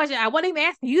somebody a question. I wasn't even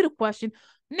asking you the question.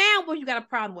 Now what you got a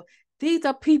problem with? These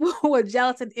are people who are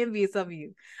jealous and envious of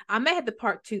you. I may have to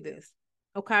part 2 this.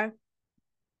 Okay.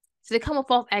 So they come with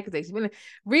false accusations. We're gonna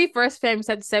read 1 Samuel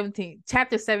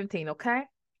chapter 17, okay?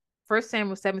 1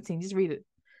 Samuel 17, just read it.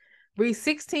 Read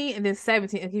 16 and then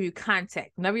 17 and give you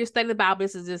context. Whenever you study the Bible,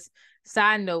 this is just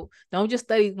side note. Don't just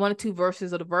study 1 or 2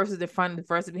 verses or the verses in front and the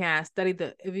verses behind.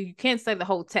 If you can't study the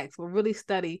whole text, but really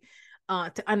study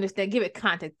to understand, give it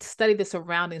context, study the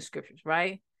surrounding scriptures,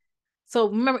 right? So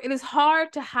remember, it is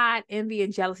hard to hide envy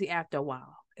and jealousy after a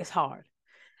while. It's hard.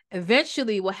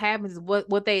 Eventually, what happens is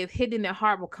what they have hidden in their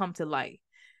heart will come to light.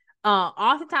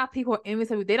 Oftentimes people are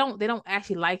envious of you. They don't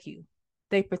actually like you.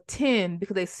 They pretend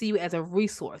because they see you as a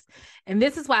resource. And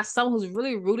this is why someone who's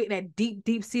really rooted in that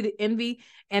deep seated envy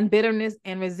and bitterness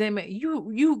and resentment,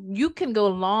 you can go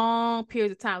long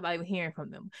periods of time without even hearing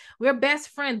from them. We're best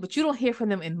friends, but you don't hear from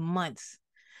them in months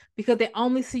because they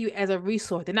only see you as a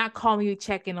resource. They're not calling you,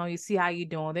 checking on you, see how you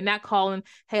doing. They're not calling,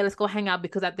 hey, let's go hang out,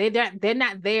 because they're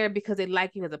not there because they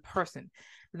like you as a person.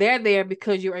 They're there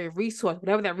because you're a resource,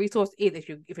 whatever that resource is.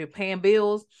 If you're paying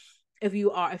bills, if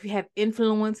you have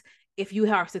influence, if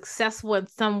you are successful in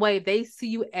some way, they see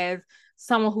you as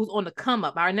someone who's on the come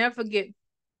up. I'll never forget,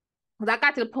 because I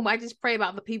got to the point where I just prayed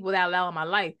about the people that I allow in my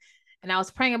life. And I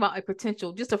was praying about a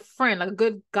potential, just a friend, like a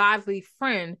good godly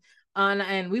friend.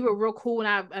 And we were real cool, and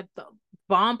I the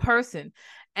bomb person.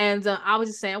 And I was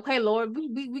just saying, okay, Lord,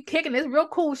 we kicking this real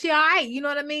cool. She all right, you know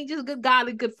what I mean? Just a good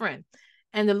godly, good friend.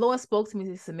 And the Lord spoke to me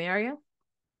and said, Samaria,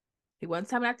 he wasn't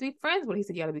telling me not to be friends, but he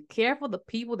said, you got to be careful the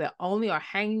people that only are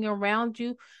hanging around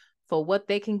you for what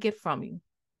they can get from you.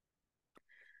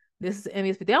 This is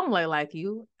envious, but they don't like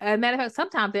you. As a matter of fact,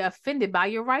 sometimes they're offended by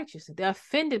your righteousness. They're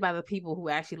offended by the people who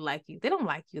actually like you. They don't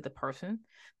like you, the person.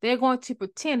 They're going to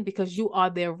pretend because you are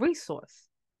their resource.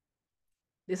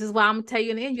 This is why I'm gonna tell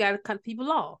you in the end, you got to cut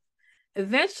people off.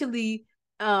 Eventually,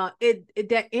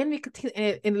 that envy continues,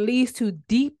 and it leads to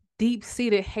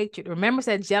deep-seated hatred. Remember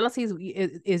that jealousy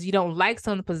is you don't like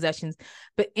some of the possessions,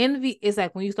 but envy is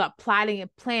like when you start plotting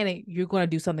and planning, you're going to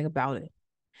do something about it.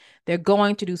 They're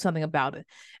going to do something about it.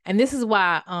 And this is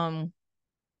why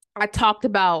I talked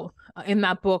about in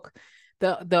my book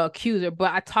the accuser,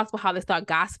 but I talked about how they start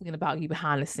gossiping about you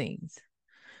behind the scenes.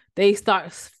 They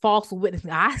start false witnessing.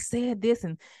 I said this,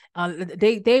 and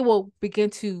they will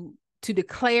begin to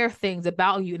declare things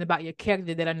about you and about your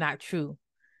character that are not true.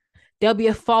 There'll be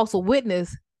a false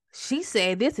witness. She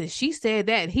said this and she said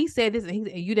that, and he said this, and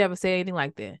you never say anything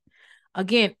like that.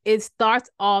 Again, it starts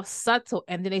off subtle,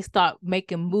 and then they start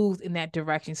making moves in that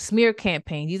direction. Smear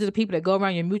campaigns. These are the people that go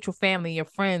around your mutual family, your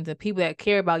friends, and people that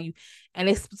care about you, and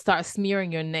they start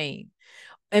smearing your name.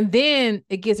 And then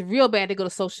it gets real bad. They go to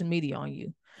social media on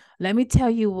you. Let me tell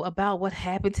you about what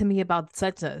happened to me about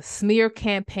such a smear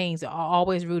campaigns are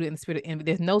always rooted in the spirit of envy.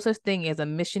 There's no such thing as a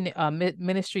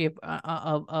ministry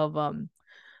of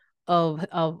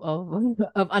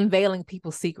unveiling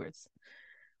people's secrets.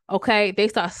 Okay, they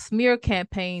start smear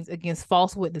campaigns against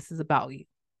false witnesses about you.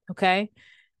 Okay,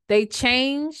 they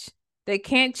can't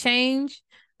change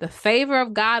the favor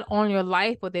of God on your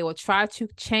life, but they will try to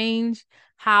change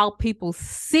how people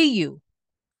see you.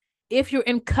 If you're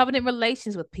in covenant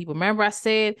relations with people, remember I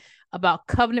said about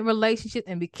covenant relationships,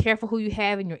 and be careful who you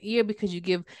have in your ear, because you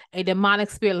give a demonic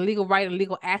spirit legal right and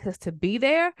legal access to be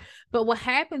there. But what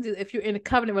happens is, if you're in a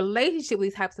covenant relationship with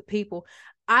these types of people,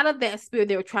 out of that spirit,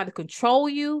 they will try to control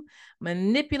you,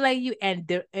 manipulate you, and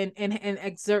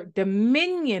exert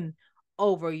dominion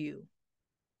over you.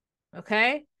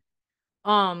 Okay.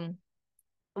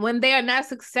 When they are not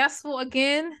successful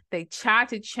again, they try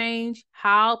to change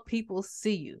how people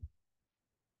see you.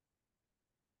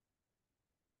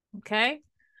 Okay.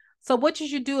 So what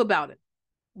should you do about it?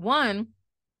 One,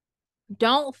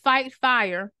 don't fight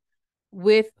fire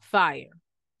with fire.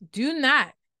 Do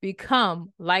not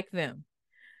become like them.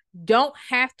 Don't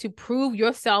have to prove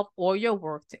yourself or your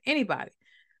worth to anybody.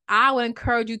 I would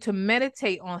encourage you to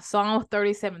meditate on Psalm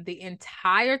 37, the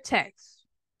entire text.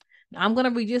 Now, I'm going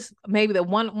to read just maybe the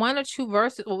one or two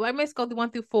verses. Well, let's go through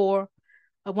 1 through 4,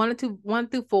 1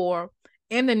 through 4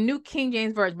 in the New King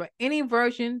James Version, but any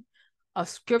version of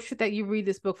scripture that you read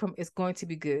this book from is going to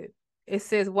be good. It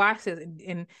says, watch this,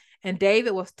 and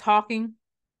David was talking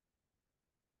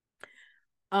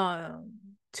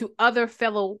to other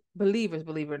fellow believers,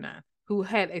 believe it or not, who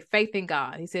had a faith in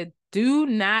God. He said, do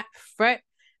not fret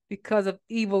because of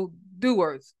evil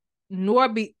doers, nor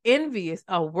be envious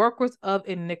of workers of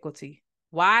iniquity.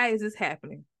 Why is this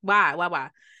happening? Why?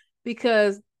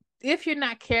 Because if you're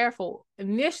not careful,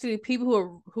 initially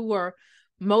people who are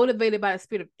motivated by the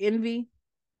spirit of envy,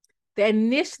 they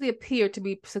initially appear to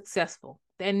be successful.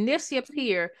 They initially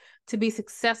appear to be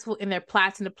successful in their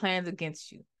plots and the plans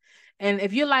against you. And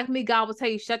if you're like me, God will tell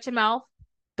you, shut your mouth.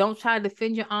 Don't try to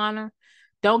defend your honor.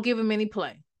 Don't give him any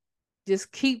play.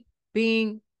 Just keep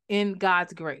being in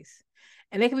God's grace.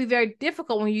 And it can be very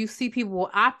difficult when you see people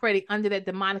operating under that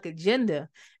demonic agenda,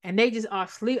 and they just are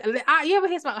asleep. You ever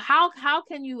hear about how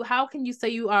can you say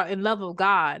you are in love with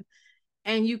God,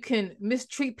 and you can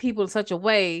mistreat people in such a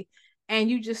way, and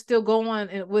you just still go on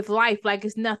with life like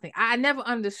it's nothing? I never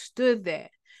understood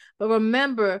that. But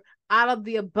remember, out of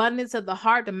the abundance of the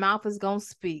heart, the mouth is going to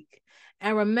speak.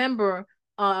 And remember,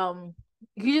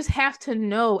 You just have to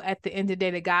know at the end of the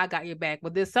day that God got your back.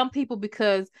 But there's some people,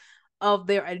 because of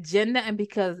their agenda and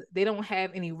because they don't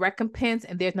have any recompense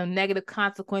and there's no negative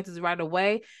consequences right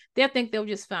away, they'll think they're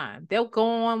just fine. They'll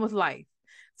go on with life.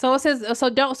 So it says, so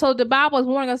the Bible is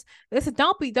warning us, listen,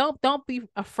 don't be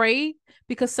afraid,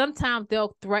 because sometimes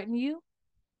they'll threaten you.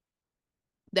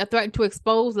 They'll threaten to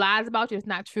expose lies about you. It's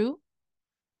not true.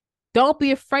 Don't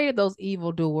be afraid of those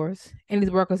evildoers and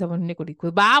these workers of iniquity.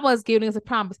 The Bible is giving us a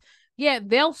promise. Yeah,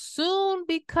 they'll soon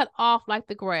be cut off like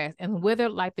the grass and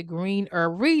withered like the green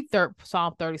herb. Read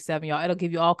Psalm 37, y'all. It'll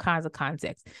give you all kinds of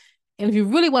context. And if you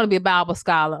really want to be a Bible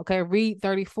scholar, okay, read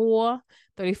 34,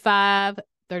 35,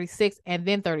 36, and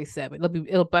then 37.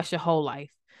 It'll bless your whole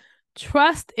life.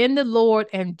 Trust in the Lord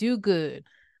and do good.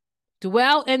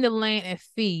 Dwell in the land and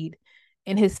feed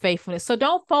in his faithfulness. So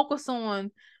don't focus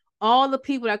on all the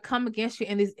people that come against you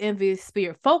in this envious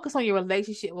spirit. Focus on your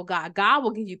relationship with God. God will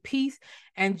give you peace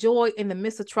and joy in the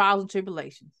midst of trials and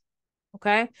tribulations.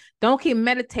 Okay? Don't keep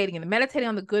meditating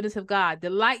on the goodness of God.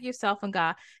 Delight yourself in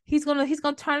God. He's gonna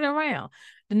turn it around.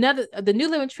 The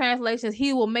New Living Translation is,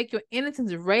 he will make your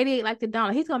innocence radiate like the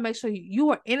dawn. He's gonna make sure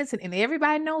you are innocent and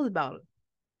everybody knows about it.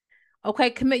 Okay,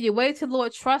 commit your way to the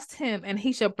Lord, trust him, and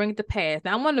he shall bring it to pass.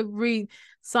 Now I want to read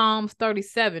Psalms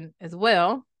 37 as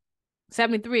well.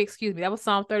 73, excuse me. That was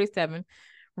Psalm 37.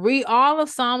 Read all of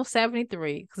Psalm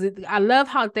 73, because I love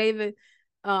how David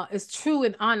is true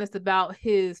and honest about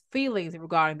his feelings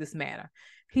regarding this matter.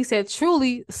 He said,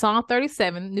 truly, Psalm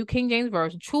 37, New King James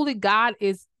Version, truly God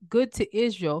is good to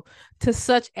Israel, to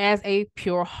such as a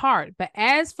pure heart. But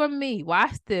as for me,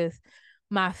 watch this,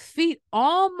 my feet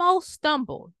almost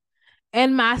stumbled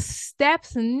and my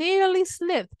steps nearly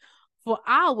slipped. For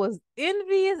I was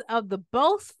envious of the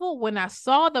boastful when I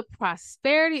saw the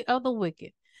prosperity of the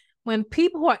wicked. When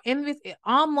people who are envious, it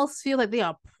almost feels like they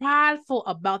are prideful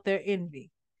about their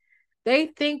envy. They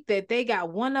think that they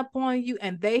got one up on you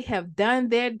and they have done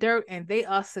their dirt and they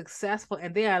are successful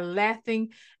and they are laughing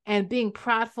and being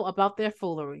prideful about their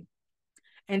foolery.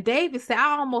 And David said,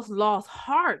 I almost lost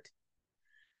heart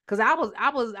because I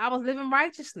was living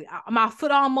righteously. My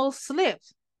foot almost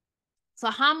slipped. So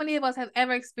how many of us have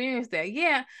ever experienced that?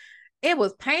 Yeah, it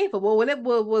was painful. But what it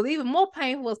was even more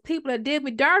painful was people that did me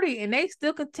dirty and they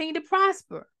still continue to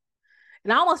prosper.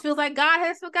 And it almost feels like God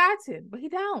has forgotten, but he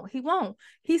don't. He won't.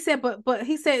 He said, but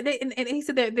he said and he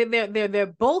said they're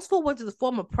boastful, which is a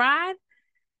form of pride,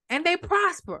 and they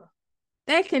prosper.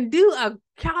 They can do a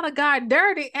child of God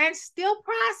dirty and still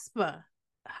prosper.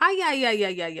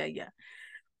 Yeah.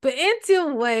 But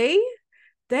anyway,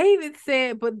 David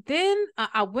said, but then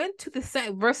I went to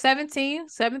the verse 17,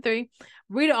 7-3.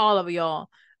 Read it all of y'all.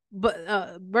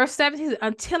 But verse 17,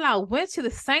 until I went to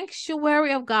the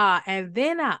sanctuary of God, and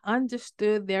then I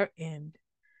understood their end.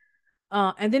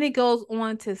 And then he goes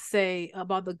on to say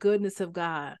about the goodness of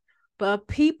God. But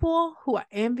people who are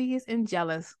envious and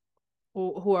jealous,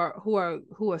 who are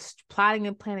plotting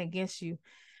and planning against you,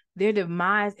 their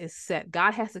demise is set.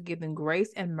 God has to give them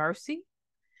grace and mercy,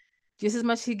 just as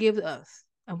much he gives us.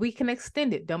 And we can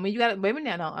extend it. Don't mean you got to, baby,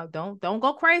 now, don't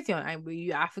go crazy on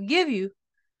it. I forgive you.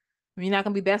 You're not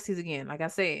going to be besties again, like I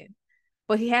said.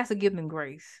 But he has to give them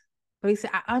grace. But he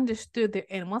said, I understood that.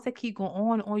 And once they keep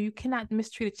going on, you cannot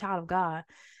mistreat a child of God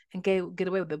and get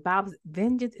away with it. The Bible's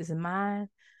vengeance is mine.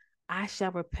 I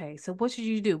shall repay. So what should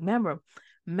you do? Remember,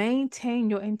 maintain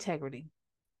your integrity.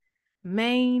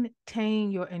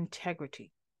 Maintain your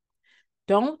integrity.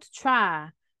 Don't try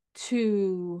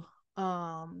to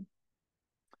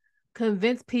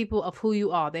convince people of who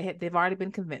you are. They've already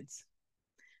been convinced.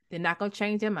 They're not going to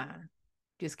change their mind.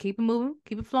 Just keep it moving,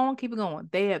 keep it flowing, keep it going.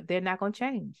 They're not going to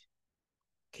change.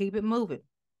 Keep it moving.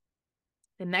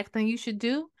 The next thing you should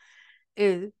do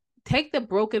is take the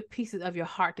broken pieces of your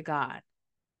heart to God.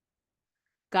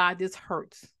 God, this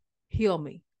hurts. Heal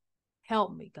me.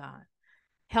 Help me, God.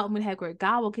 Help me to have great.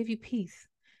 God will give you peace.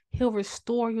 He'll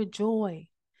restore your joy.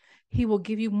 He will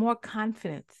give you more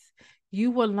confidence.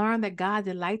 You will learn that God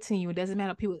delights in you. It doesn't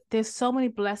matter. People, there's so many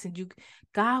blessings.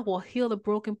 God will heal the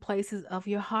broken places of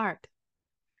your heart.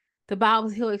 The Bible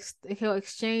says he'll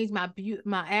exchange my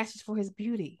ashes for his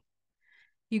beauty.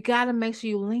 You got to make sure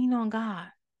you lean on God,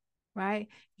 right?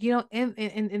 You know,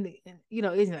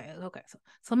 okay.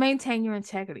 So maintain your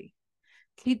integrity.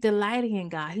 Keep delighting in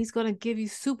God. He's going to give you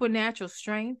supernatural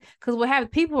strength. Because what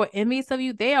happens, people who are envious of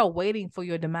you, they are waiting for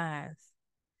your demise.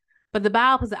 But the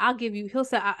Bible says, I'll give you, he'll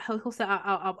say,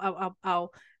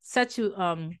 I'll set you,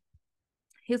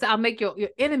 he'll say, I'll make your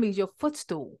enemies your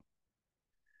footstool.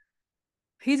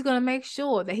 He's going to make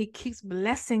sure that he keeps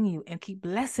blessing you and keep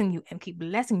blessing you and keep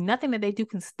blessing. Nothing that they do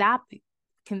can stop you.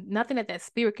 Nothing that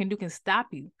spirit can do can stop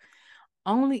you.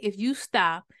 Only if you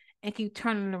stop and keep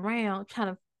turning around,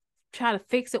 try to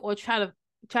fix it or try to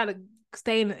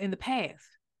stay in the past.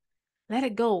 Let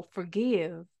it go.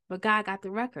 Forgive. But God got the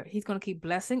record. He's going to keep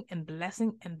blessing and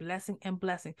blessing and blessing and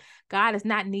blessing. God does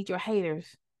not need your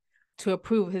haters to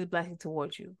approve of his blessing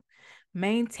towards you.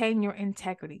 Maintain your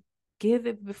integrity. Give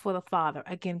it before the Father.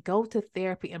 Again, go to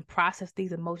therapy and process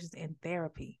these emotions in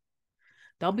therapy.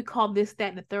 Don't be called this, that,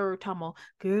 and the third time on,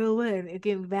 girl, and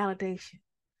again, validation.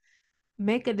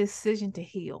 Make a decision to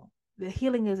heal. The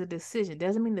healing is a decision.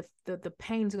 Doesn't mean the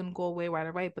pain is going to go away right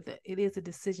away, but it is a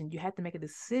decision. You have to make a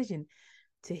decision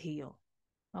to heal.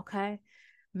 Okay?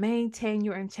 Maintain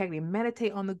your integrity.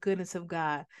 Meditate on the goodness of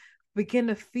God. Begin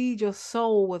to feed your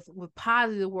soul with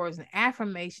positive words and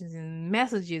affirmations and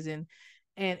messages and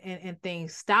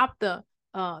things. Stop the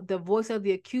voice of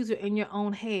the accuser in your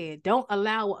own head. Don't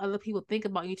allow what other people think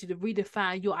about you to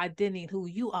redefine your identity and who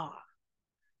you are.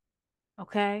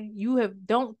 Okay?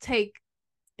 Don't take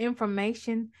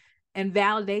information and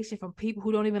validation from people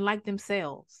who don't even like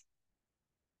themselves.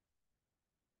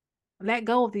 Let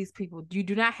go of these people. You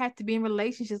do not have to be in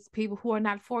relationships with people who are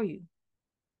not for you.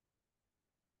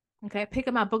 Okay, pick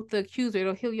up my book, The Accuser.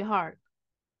 It'll heal your heart.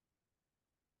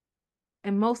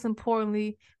 And most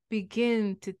importantly,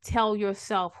 begin to tell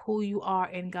yourself who you are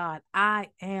in God. I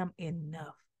am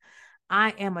enough.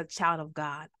 I am a child of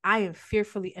God. I am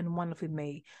fearfully and wonderfully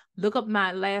made. Look up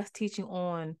my last teaching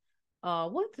on,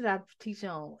 what did I teach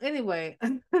on? Anyway,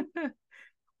 what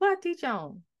I teach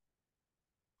on?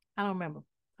 I don't remember.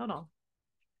 Hold on.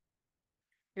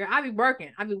 Yeah, I be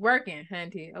working,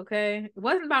 Hunty. Okay. It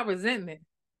wasn't about resentment.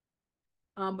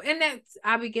 But in that,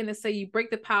 I begin to say you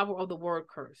break the power of the word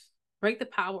curse. Break the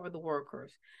power of the word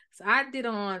curse. So I did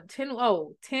on 10,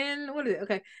 what is it?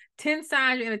 Okay. 10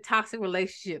 signs you're in a toxic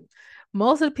relationship.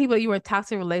 Most of the people that you were in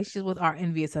toxic relationships with are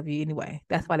envious of you anyway.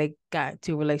 That's why they got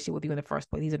to a relationship with you in the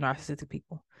first place. These are narcissistic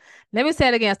people. Let me say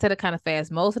it again. I said it kind of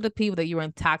fast. Most of the people that you were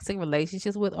in toxic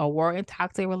relationships with or were in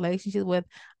toxic relationships with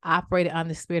operated on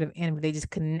the spirit of envy. They just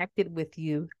connected with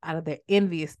you out of their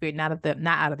envious spirit, not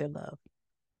out of their love.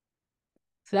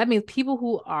 So that means people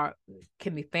who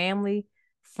can be family,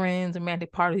 friends,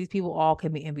 romantic partners. These people all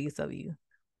can be envious of you.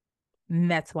 And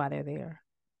that's why they're there.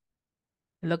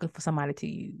 They're looking for somebody to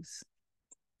use.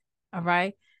 All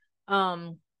right.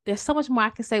 There's so much more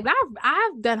I can say, but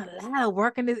I've done a lot of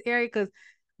work in this area because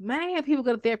man, people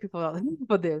go to therapy for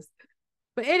this.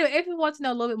 But anyway, if you want to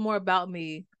know a little bit more about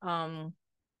me,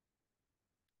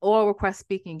 or request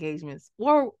speaking engagements,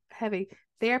 or have a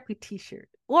therapy t-shirt,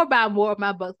 or buy more of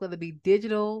my books, whether it be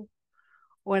digital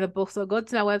or in a book. So go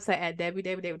to my website at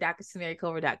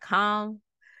www.drcinarycover.com.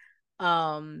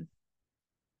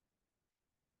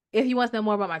 If you want to know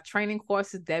more about my training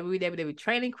courses,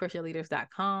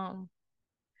 www.trainingchristianleaders.com.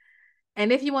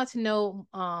 And if you want to know,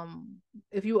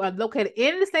 if you are located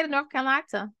in the state of North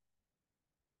Carolina,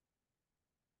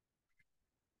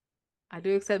 I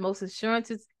do accept most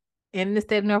insurances in the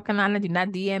state of North Carolina. Do not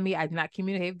DM me. I do not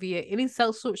communicate via any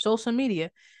social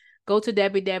media. Go to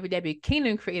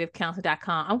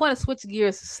www.kingdomcreativecounsel.com. I'm going to switch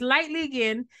gears slightly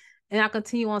again, and I'll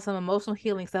continue on some emotional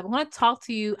healing stuff. I'm going to talk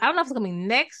to you. I don't know if it's going to be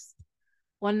next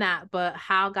or not, but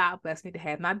how God blessed me to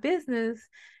have my business.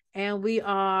 And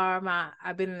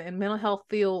I've been in the mental health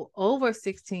field over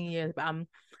 16 years, but I'm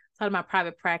starting my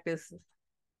private practice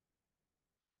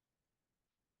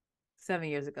 7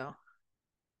 years ago.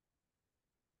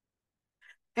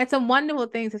 And some wonderful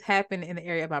things have happened in the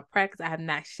area of my practice. I have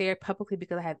not shared publicly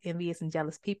because I have envious and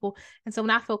jealous people. And so when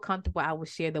I feel comfortable, I will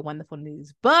share the wonderful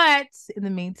news. But in the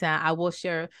meantime, I will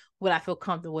share what I feel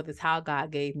comfortable with is how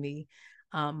God gave me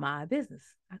my business.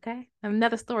 Okay.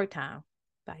 Another story time.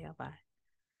 Bye, y'all. Bye.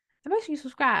 And make sure you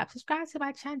subscribe. Subscribe to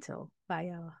my channel.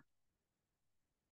 Bye, y'all.